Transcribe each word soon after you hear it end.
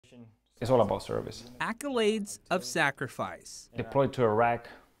It's all about service. Accolades of sacrifice. Deployed to Iraq,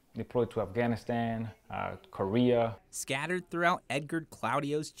 deployed to Afghanistan, Korea. Scattered throughout Edgard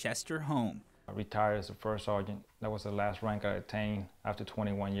Claudio's Chester home. I retired as a first sergeant. That was the last rank I attained after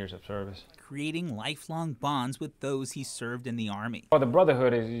 21 years of service. Creating lifelong bonds with those he served in the Army. Well, the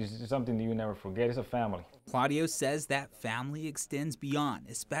brotherhood is something that you never forget. It's a family. Claudio says that family extends beyond,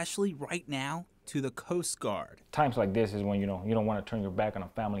 especially right now, to the Coast Guard. Times like this is when you don't want to turn your back on a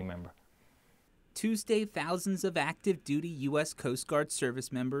family member. Tuesday, thousands of active duty U.S. Coast Guard service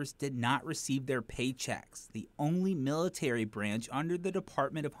members did not receive their paychecks, the only military branch under the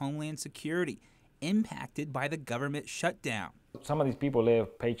Department of Homeland Security impacted by the government shutdown. Some of these people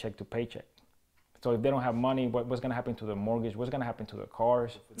live paycheck to paycheck. So if they don't have money, what's going to happen to their mortgage? What's going to happen to their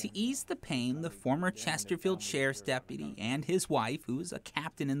cars? To ease the pain, the former Chesterfield Sheriff's deputy and his wife, who is a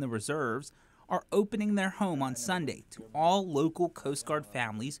captain in the reserves, are opening their home on Sunday to all local Coast Guard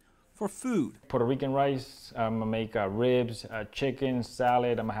families for food. Puerto Rican rice, I'm gonna make ribs, chicken,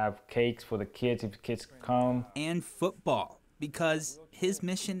 salad. I'm gonna have cakes for the kids if kids come. And football, because his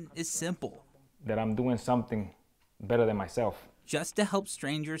mission is simple. That I'm doing something better than myself. Just to help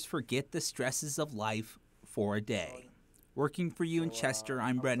strangers forget the stresses of life for a day. Working for you in Chester,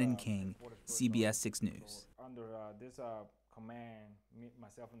 I'm Brendan King, CBS 6 News. Under this command,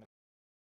 myself and the